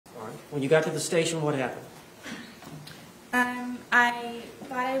When you got to the station, what happened? I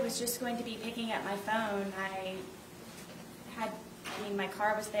thought I was just going to be picking up my phone. My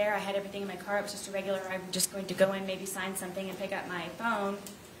car was there. I had everything in my car. It was just a regular, I'm just going to go in, maybe sign something and pick up my phone.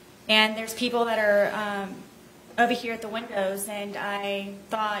 And there's people that are over here at the windows, and I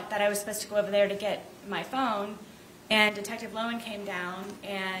thought that I was supposed to go over there to get my phone. And Detective Lowen came down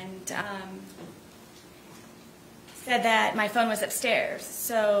and said that my phone was upstairs.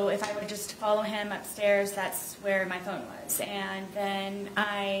 So if I would just follow him upstairs, that's where my phone was. And then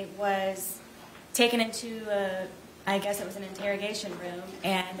I was taken into I guess it was an interrogation room,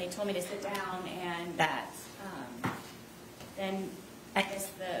 and they told me to sit down, and that then I guess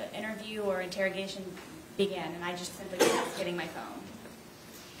the interview or interrogation began, and I just simply was getting my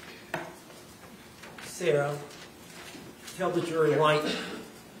phone. Sarah, tell the jury why.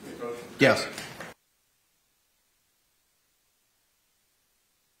 Yes.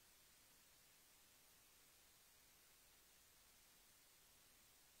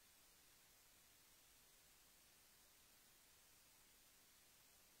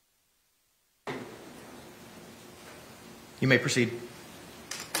 You may proceed.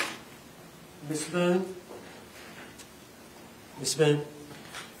 Ms. Boone? Ms. Boone,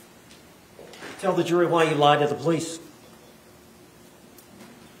 tell the jury why you lied to the police.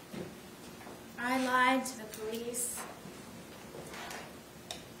 I lied to the police,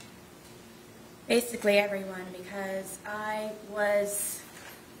 basically everyone, because I was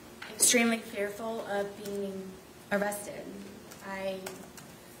extremely fearful of being arrested. I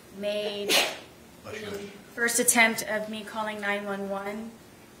made the first attempt of me calling 911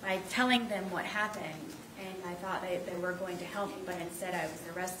 by telling them what happened, and I thought they were going to help me, but instead I was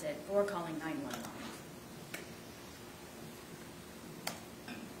arrested for calling 911.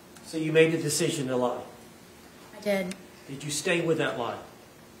 So you made a decision to lie. I did. Did you stay with that lie?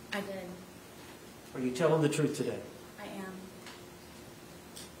 I did. Are you telling the truth today? I am.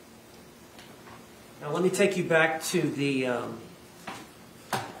 Now let me take you back to the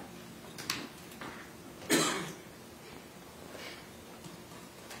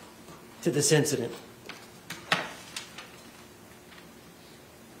this incident.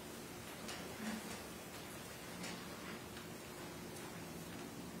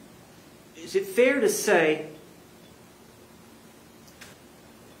 Is it fair to say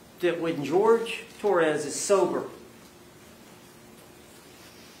that when Jorge Torres is sober,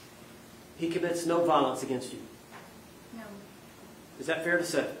 he commits no violence against you? No. Is that fair to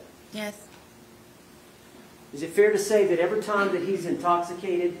say? Yes. Is it fair to say that every time that he's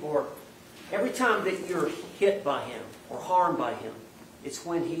intoxicated, or every time that you're hit by him or harmed by him, it's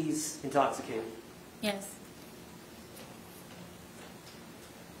when he's intoxicated? Yes.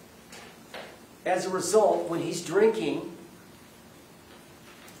 As a result, when he's drinking,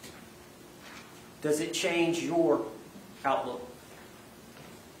 does it change your outlook?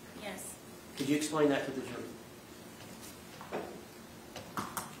 Yes. Could you explain that to the jury?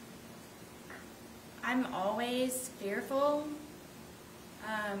 I'm always fearful,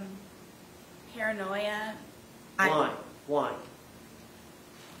 paranoia. Why? Why?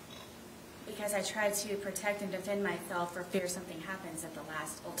 Because I try to protect and defend myself for fear something happens at the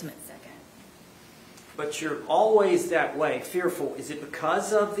last ultimate second. But you're always that way, fearful. Is it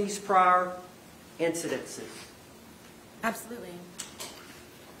because of these prior incidences? Absolutely.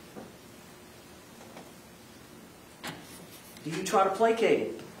 Do you try to placate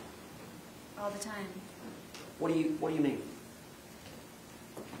him? All the time. What do you mean?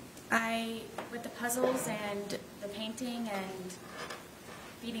 With the puzzles and the painting and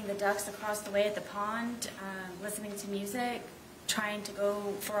feeding the ducks across the way at the pond, listening to music, trying to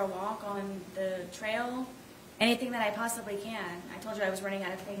go for a walk on the trail, anything that I possibly can. I told you I was running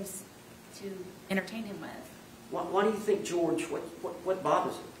out of things to entertain him with. Why do you think George, what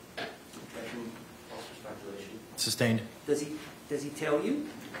bothers him? Objection, false or speculation. Sustained. Does he tell you?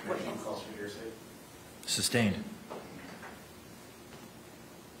 Objection, calls for hearsay. Sustained.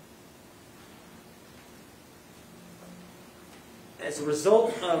 As a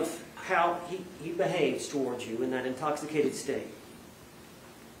result of how he behaves towards you in that intoxicated state,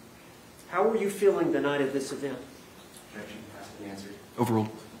 how were you feeling the night of this event? Objection has to be answered. Overruled.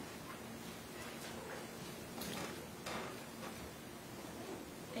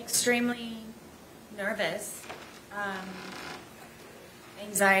 Extremely nervous,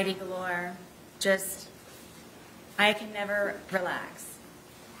 anxiety galore, just, I can never relax.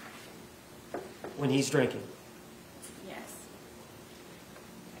 When he's drinking? Yes.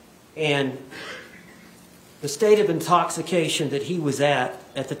 And the state of intoxication that he was at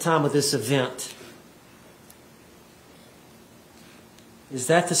the time of this event, Is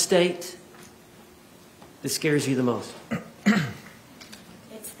that the state that scares you the most?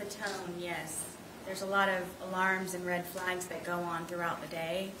 It's the tone, yes. There's a lot of alarms and red flags that go on throughout the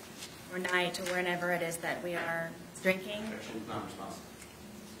day or night or whenever it is that we are drinking. Objection, non-responsive.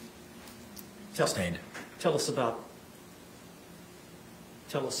 Sustained. Tell us about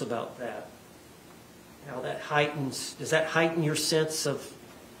that. How that heightens, does that heighten your sense of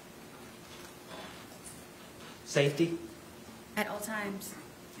safety? At all times.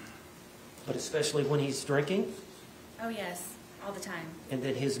 But especially when he's drinking? Oh, yes, all the time. And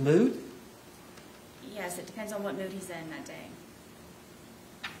then his mood? Yes, it depends on what mood he's in that day.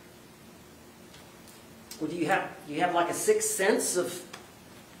 Well, do you have like a sixth sense of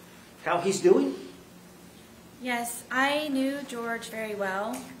how he's doing? Yes, I knew George very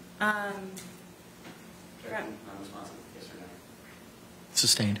well. Objection, non-responsive. Yes or no?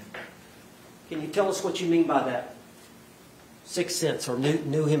 Sustained. Can you tell us what you mean by that? Sixth sense, or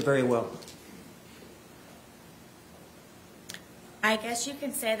knew him very well? I guess you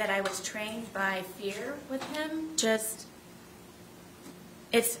could say that I was trained by fear with him. Just,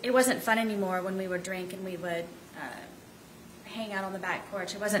 it wasn't fun anymore when we would drink and we would hang out on the back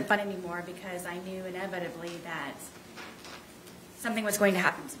porch. It wasn't fun anymore because I knew inevitably that something was going to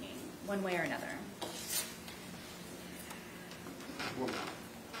happen to me, one way or another.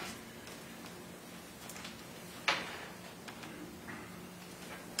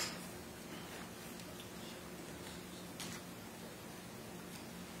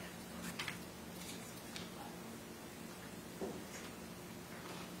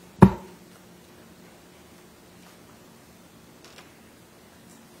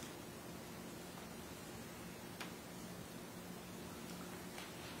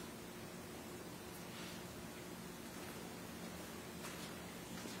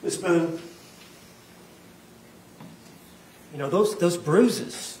 Miss Boone, you know, those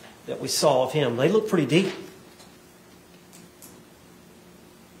bruises that we saw of him, they look pretty deep.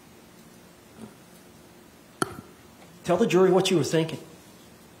 Tell the jury what you were thinking.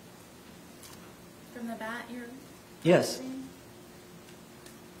 From the bat, you're Yes. saying?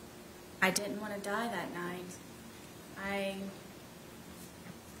 I didn't want to die that night.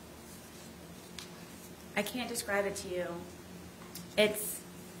 I can't describe it to you. It's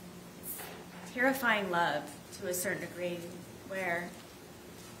terrifying love to a certain degree, where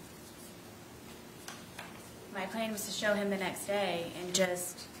my plan was to show him the next day, and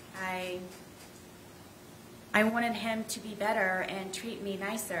just I wanted him to be better and treat me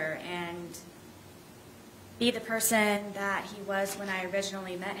nicer and be the person that he was when I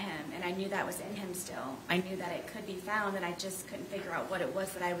originally met him, and I knew that was in him still. I knew that it could be found, and I just couldn't figure out what it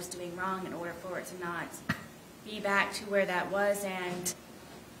was that I was doing wrong in order for it to not be back to where that was. And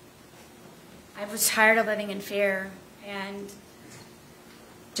I was tired of living in fear and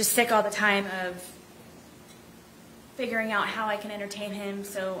just sick all the time of figuring out how I can entertain him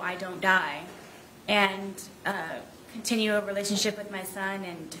so I don't die, and continue a relationship with my son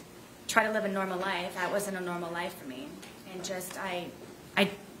and try to live a normal life. That wasn't a normal life for me. And just,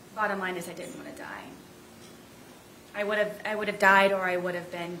 bottom line is I didn't want to die. I would have died, or I would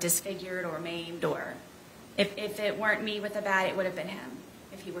have been disfigured or maimed, or if it weren't me with the bat, it would have been him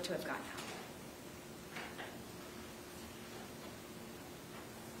if he were to have gotten out.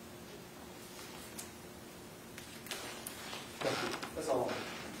 That's all.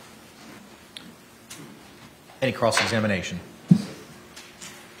 Any cross-examination?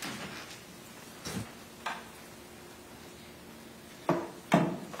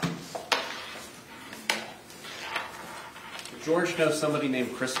 Did George know somebody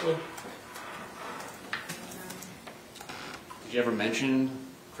named Crystal? Did you ever mention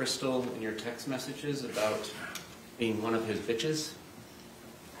Crystal in your text messages about being one of his bitches?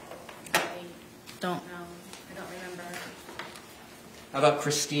 I don't know. I don't remember. How about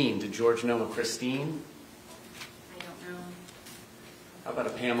Christine? Did George know a Christine? I don't know. How about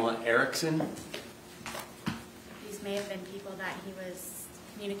a Pamela Erickson? These may have been people that he was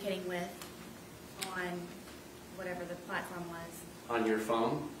communicating with on whatever the platform was. On your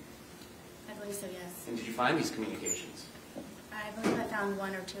phone? I believe so, yes. And did you find these communications? I believe I found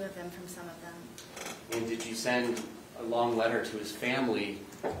one or two of them from some of them. And did you send a long letter to his family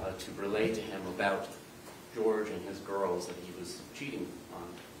to relay to him about George and his girls that he was cheating on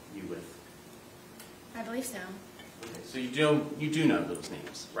you with? I believe so. Okay, so you do know those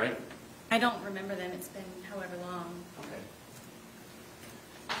names, right? I don't remember them. It's been however long. Okay.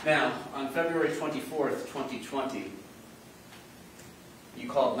 Now, on February 24th, 2020, you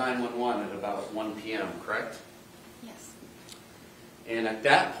called 911 at about 1 p.m., correct? Yes. And at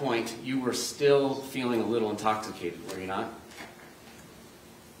that point, you were still feeling a little intoxicated, were you not?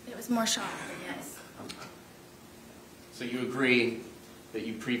 was more shocking, yes. So you agree that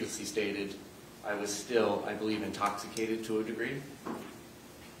you previously stated, I was still, I believe, intoxicated to a degree?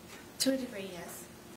 To a degree, yes.